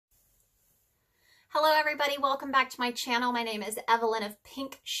Hello everybody, welcome back to my channel. My name is Evelyn of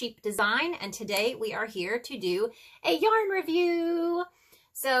Pink Sheep Design, and today we are here to do a yarn review.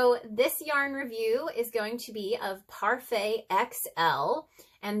 So this yarn review is going to be of Parfait XL,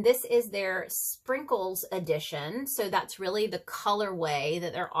 and this is their Sprinkles edition. So that's really the colorway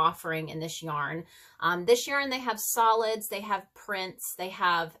that they're offering in this yarn. This yarn, they have solids, they have prints, they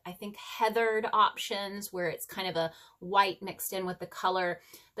have, I think, heathered options where it's kind of a white mixed in with the color.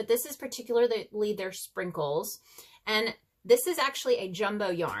 But this is particularly their Sprinkles. And this is actually a jumbo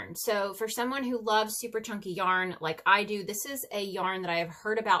yarn. So for someone who loves super chunky yarn like I do, this is a yarn that I have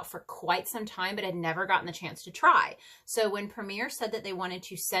heard about for quite some time, but had never gotten the chance to try. So when Premier said that they wanted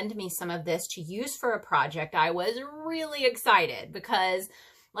to send me some of this to use for a project, I was really excited because,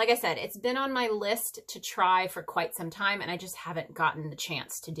 like I said, it's been on my list to try for quite some time, and I just haven't gotten the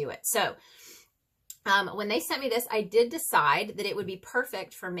chance to do it. So when they sent me this, I did decide that it would be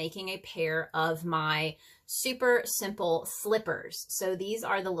perfect for making a pair of my super simple slippers. So these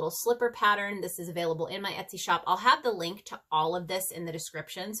are the little slipper pattern. This is available in my Etsy shop. I'll have the link to all of this in the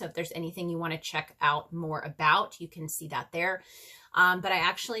description. So if there's anything you want to check out more about, you can see that there. But I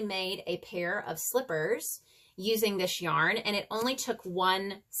actually made a pair of slippers using this yarn, and it only took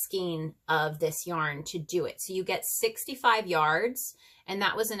one skein of this yarn to do it. So you get 65 yards, and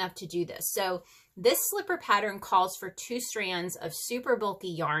that was enough to do this. So this slipper pattern calls for 2 strands of super bulky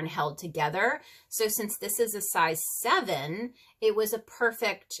yarn held together. So since this is a size 7, it was a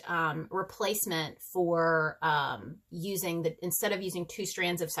perfect replacement for instead of using 2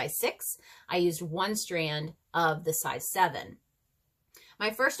 strands of size 6, I used 1 strand of the size 7. My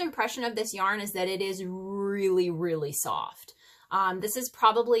first impression of this yarn is that it is really, really soft. These are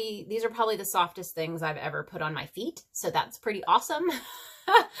probably the softest things I've ever put on my feet. So that's pretty awesome.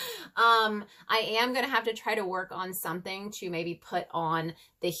 I am going to have to try to work on something to maybe put on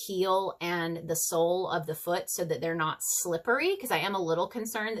the heel and the sole of the foot so that they're not slippery, because I am a little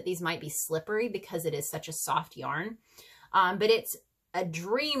concerned that these might be slippery because it is such a soft yarn. But it's a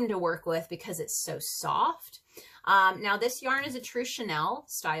dream to work with because it's so soft. Now this yarn is a true Chanel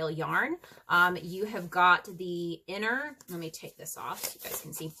style yarn. You have got the inner, let me take this off so you guys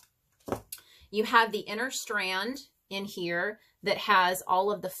can see. You have the inner strand in here that has all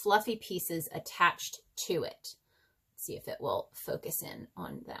of the fluffy pieces attached to it. Let's see if it will focus in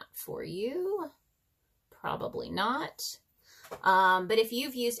on that for you. Probably not. But if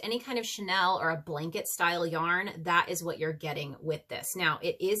you've used any kind of Chanel or a blanket style yarn, that is what you're getting with this. Now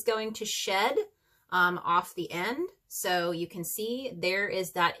it is going to shed off the end. So you can see there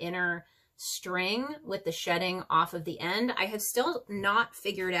is that inner string with the shedding off of the end. I have still not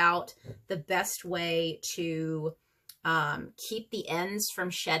figured out the best way to keep the ends from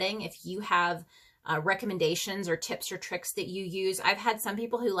shedding. If you have recommendations or tips or tricks that you use, I've had some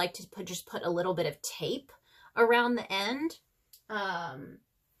people who like to just put a little bit of tape around the end.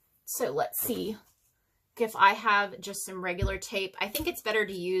 So let's see if I have just some regular tape. I think it's better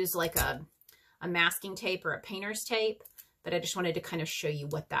to use like a masking tape or a painter's tape, but I just wanted to kind of show you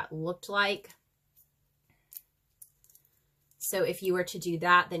what that looked like. So if you were to do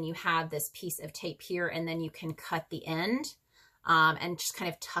that, then you have this piece of tape here, and then you can cut the end and just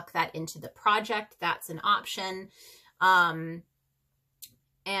kind of tuck that into the project. That's an option. And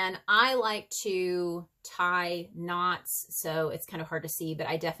I like to tie knots, so it's kind of hard to see, but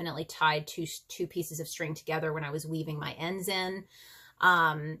I definitely tied two pieces of string together when I was weaving my ends in.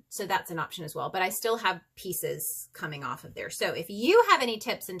 So that's an option as well, but I still have pieces coming off of there. So if you have any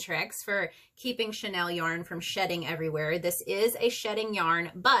tips and tricks for keeping Chanel yarn from shedding everywhere, this is a shedding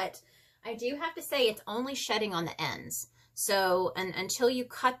yarn, but I do have to say it's only shedding on the ends. So until you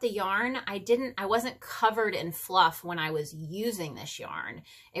cut the yarn, I wasn't covered in fluff when I was using this yarn.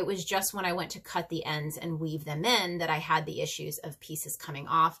 It was just when I went to cut the ends and weave them in that I had the issues of pieces coming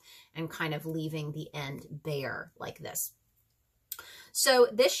off and kind of leaving the end bare like this. So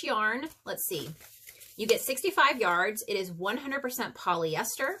this yarn, let's see, you get 65 yards. It is 100%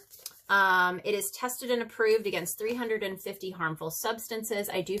 polyester. It is tested and approved against 350 harmful substances.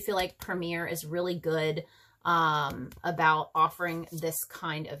 I do feel like Premier is really good about offering this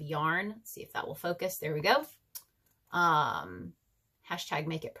kind of yarn. Let's see if that will focus. There we go. Hashtag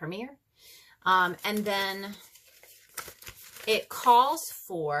make it Premier. And then it calls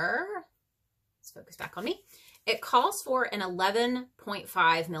for, let's focus back on me. It calls for an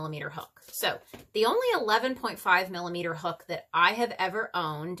 11.5 millimeter hook. So the only 11.5 millimeter hook that I have ever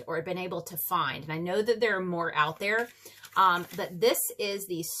owned or been able to find, and I know that there are more out there, but this is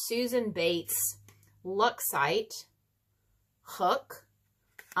the Susan Bates Luxite hook.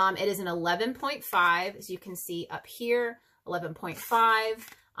 It is an 11.5, as you can see up here, 11.5.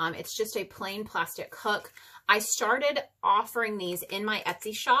 It's just a plain plastic hook. I started offering these in my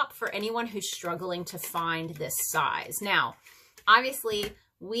Etsy shop for anyone who's struggling to find this size. Now, obviously,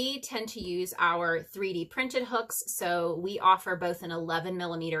 we tend to use our 3D printed hooks, so we offer both an 11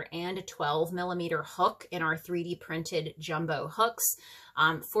 millimeter and a 12 millimeter hook in our 3D printed jumbo hooks.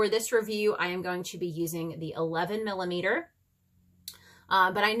 For this review, I am going to be using the 11 millimeter,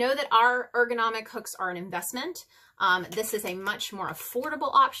 but I know that our ergonomic hooks are an investment. This is a much more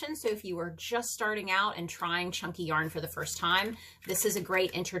affordable option, so if you are just starting out and trying chunky yarn for the first time, this is a great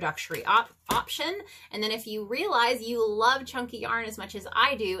introductory option. And then if you realize you love chunky yarn as much as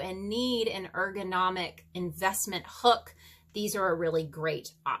I do and need an ergonomic investment hook, these are a really great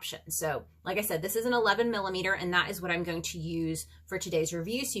option. So like I said, this is an 11 millimeter, and that is what I'm going to use for today's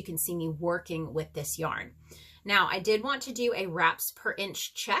review, so you can see me working with this yarn. Now, I did want to do a wraps per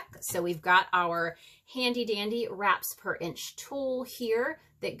inch check. So we've got our handy dandy wraps per inch tool here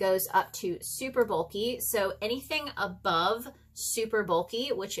that goes up to super bulky. So anything above super bulky,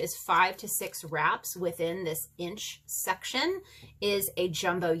 which is 5 to 6 wraps within this inch section, is a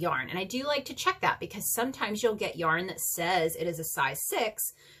jumbo yarn. And I do like to check that because sometimes you'll get yarn that says it is a size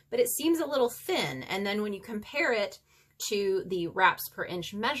 6, but it seems a little thin. And then when you compare it to the wraps per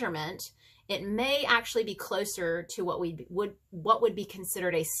inch measurement, it may actually be closer to what would be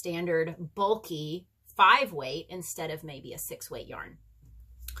considered a standard bulky 5 weight instead of maybe a 6 weight yarn.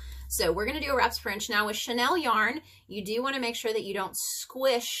 So we're going to do a wraps per inch. Now with chenille yarn, you do want to make sure that you don't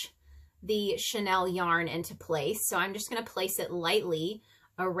squish the chenille yarn into place. So I'm just going to place it lightly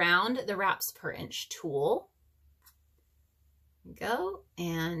around the wraps per inch tool. Go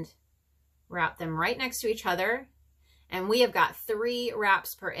and wrap them right next to each other. And we have got 3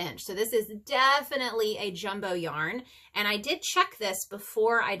 wraps per inch. So this is definitely a jumbo yarn. And I did check this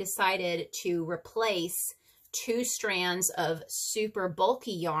before I decided to replace 2 strands of super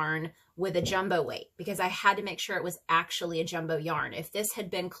bulky yarn with a jumbo weight, because I had to make sure it was actually a jumbo yarn. If this had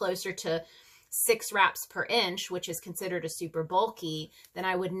been closer to 6 wraps per inch, which is considered a super bulky, then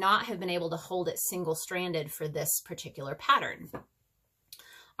I would not have been able to hold it single stranded for this particular pattern.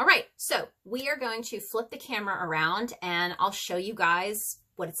 All right, so we are going to flip the camera around and I'll show you guys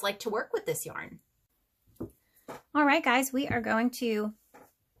what it's like to work with this yarn. All right, guys, we are going to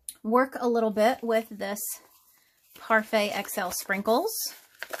work a little bit with this Parfait XL Sprinkles.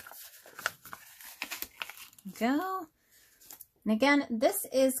 Go. And again, this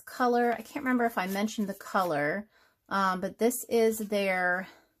is color, I can't remember if I mentioned the color, but this is their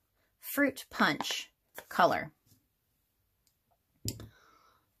Fruit Punch color.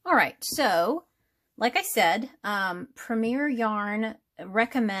 All right, so like I said, Premier Yarn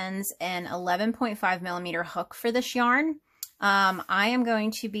recommends an 11.5 millimeter hook for this yarn. I am going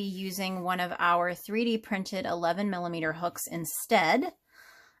to be using one of our 3D printed 11 millimeter hooks instead.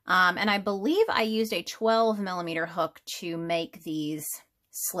 And I believe I used a 12 millimeter hook to make these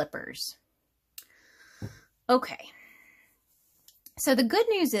slippers. Okay. So the good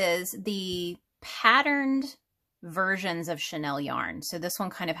news is the patterned versions of chenille yarn, so this one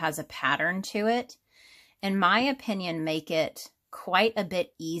kind of has a pattern to it, in my opinion, make it quite a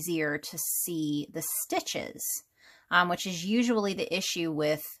bit easier to see the stitches, which is usually the issue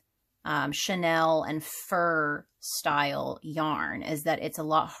with chenille and fur style yarn, is that it's a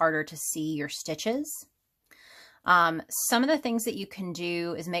lot harder to see your stitches. Some of the things that you can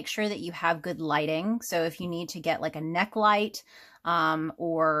do is make sure that you have good lighting. So if you need to get like a neck light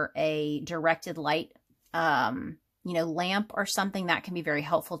or a directed light lamp or something, that can be very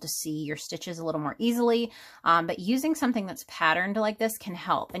helpful to see your stitches a little more easily. But using something that's patterned like this can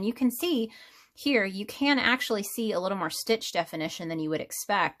help. And you can see here, you can actually see a little more stitch definition than you would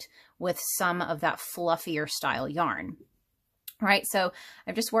expect with some of that fluffier style yarn. All right, so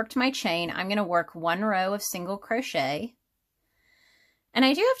I've just worked my chain. I'm going to work 1 row of single crochet. And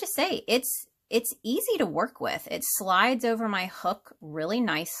I do have to say, it's easy to work with. It slides over my hook really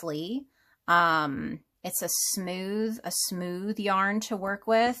nicely. It's a smooth yarn to work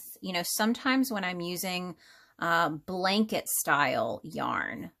with. You know, sometimes when I'm using blanket style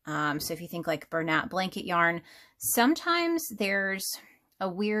yarn, so if you think like Bernat blanket yarn, sometimes there's a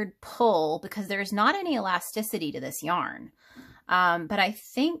weird pull because there's not any elasticity to this yarn. But I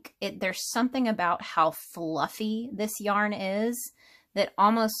think there's something about how fluffy this yarn is that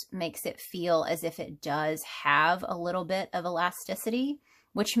almost makes it feel as if it does have a little bit of elasticity,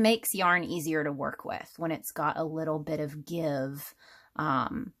 which makes yarn easier to work with when it's got a little bit of give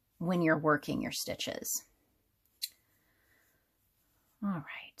when you're working your stitches. All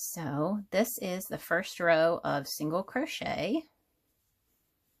right, so this is the first row of single crochet.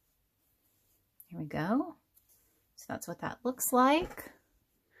 Here we go. So that's what that looks like.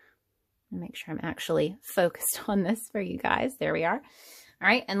 Make sure I'm actually focused on this for you guys. There we are. All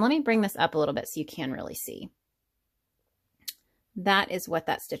right, and let me bring this up a little bit so you can really see. That is what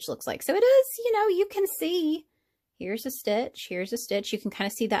that stitch looks like. So it is, you know, you can see, here's a stitch, here's a stitch. You can kind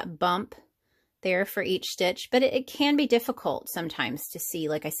of see that bump there for each stitch, but it can be difficult sometimes to see,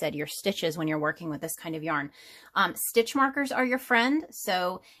 like I said, your stitches when you're working with this kind of yarn. Stitch markers are your friend.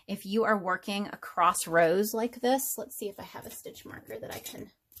 So if you are working across rows like this, let's see if I have a stitch marker that I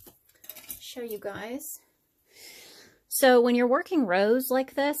can show you guys. So when you're working rows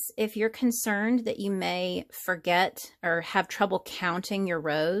like this, if you're concerned that you may forget or have trouble counting your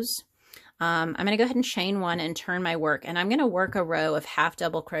rows, I'm going to go ahead and chain one and turn my work, and I'm going to work a row of half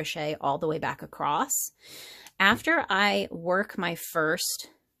double crochet all the way back across. After I work my first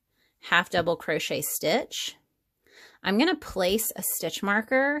half double crochet stitch, I'm going to place a stitch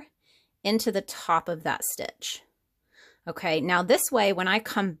marker into the top of that stitch. Okay, now this way, when I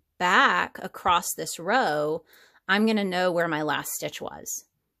come back across this row, I'm going to know where my last stitch was.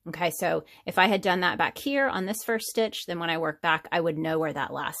 Okay, so if I had done that back here on this first stitch, then when I work back, I would know where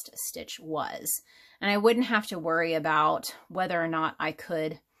that last stitch was. And I wouldn't have to worry about whether or not I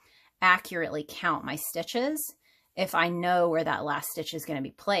could accurately count my stitches if I know where that last stitch is going to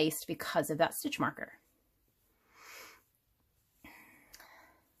be placed because of that stitch marker.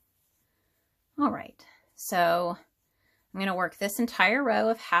 All right, so I'm going to work this entire row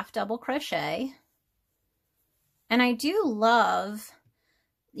of half double crochet. And I do love,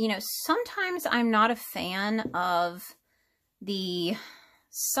 you know, sometimes I'm not a fan of the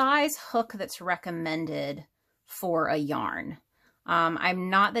size hook that's recommended for a yarn. I'm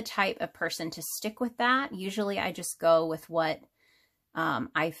not the type of person to stick with that. Usually I just go with what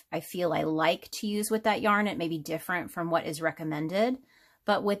I feel I like to use with that yarn. It may be different from what is recommended.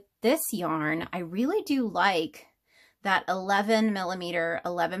 But with this yarn, I really do like that 11 millimeter,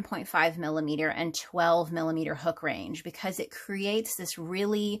 11.5 millimeter, and 12 millimeter hook range because it creates this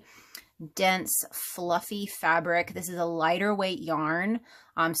really dense, fluffy fabric. This is a lighter weight yarn.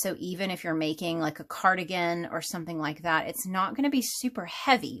 So even if you're making like a cardigan or something like that, it's not going to be super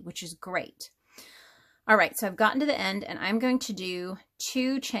heavy, which is great. All right, so I've gotten to the end and I'm going to do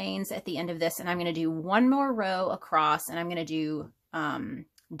 2 chains at the end of this, and I'm going to do 1 more row across, and I'm going to do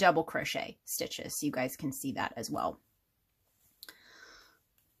double crochet stitches so you guys can see that as well.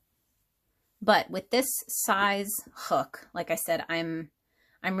 But with this size hook, like I said, I'm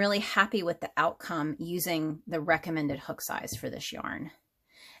really happy with the outcome using the recommended hook size for this yarn.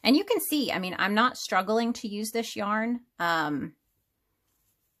 And you can see, I mean, I'm not struggling to use this yarn.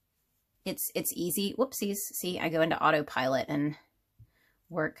 It's easy. Whoopsies. See, I go into autopilot and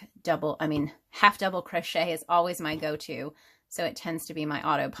work half double crochet is always my go-to. So it tends to be my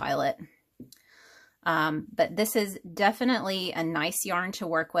autopilot. But this is definitely a nice yarn to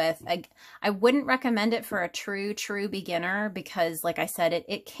work with. I wouldn't recommend it for a true beginner because, like I said,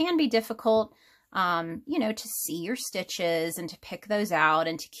 it can be difficult, you know, to see your stitches and to pick those out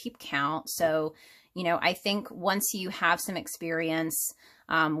and to keep count. So, you know, I think once you have some experience,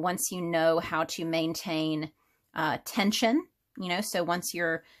 once you know how to maintain tension, you know, so once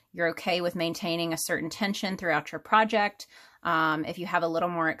you're okay with maintaining a certain tension throughout your project, if you have a little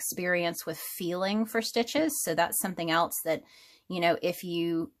more experience with feeling for stitches. So that's something else that, you know, if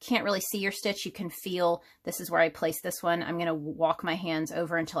you can't really see your stitch, you can feel, this is where I place this one. I'm going to walk my hands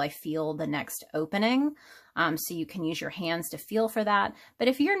over until I feel the next opening. So you can use your hands to feel for that. But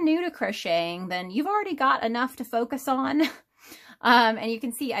if you're new to crocheting, then you've already got enough to focus on. And you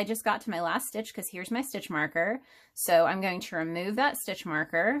can see I just got to my last stitch because here's my stitch marker. So I'm going to remove that stitch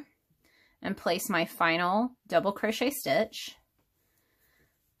marker and place my final double crochet stitch.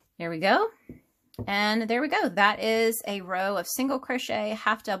 There we go. And there we go. That is a row of single crochet,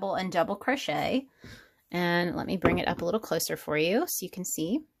 half double, and double crochet. And let me bring it up a little closer for you so you can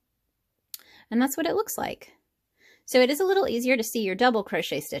see. And that's what it looks like. So it is a little easier to see your double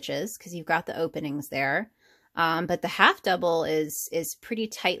crochet stitches because you've got the openings there. But the half double is pretty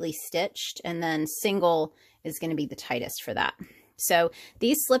tightly stitched, and then single is going to be the tightest for that. So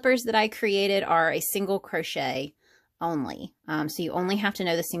these slippers that I created are a single crochet only. So you only have to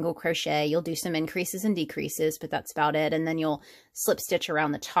know the single crochet. You'll do some increases and decreases, but that's about it. And then you'll slip stitch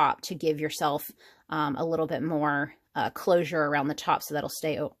around the top to give yourself a little bit more closure around the top so that'll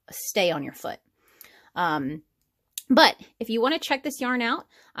stay on your foot. But if you want to check this yarn out,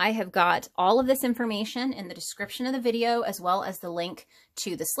 I have got all of this information in the description of the video, as well as the link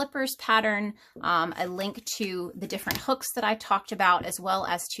to the slippers pattern, a link to the different hooks that I talked about, as well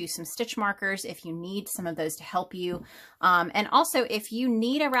as to some stitch markers if you need some of those to help you. And also, if you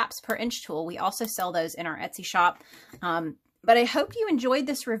need a wraps per inch tool, we also sell those in our Etsy shop. But I hope you enjoyed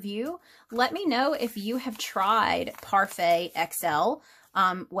this review. Let me know if you have tried Parfait XL,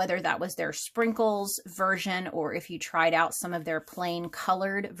 whether that was their sprinkles version or if you tried out some of their plain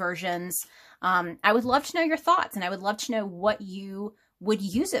colored versions. I would love to know your thoughts, and I would love to know what you would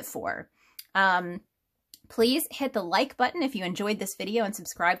use it for. Please hit the like button if you enjoyed this video and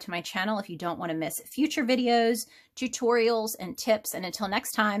subscribe to my channel if you don't want to miss future videos, tutorials, and tips. And until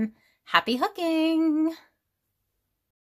next time, happy hooking!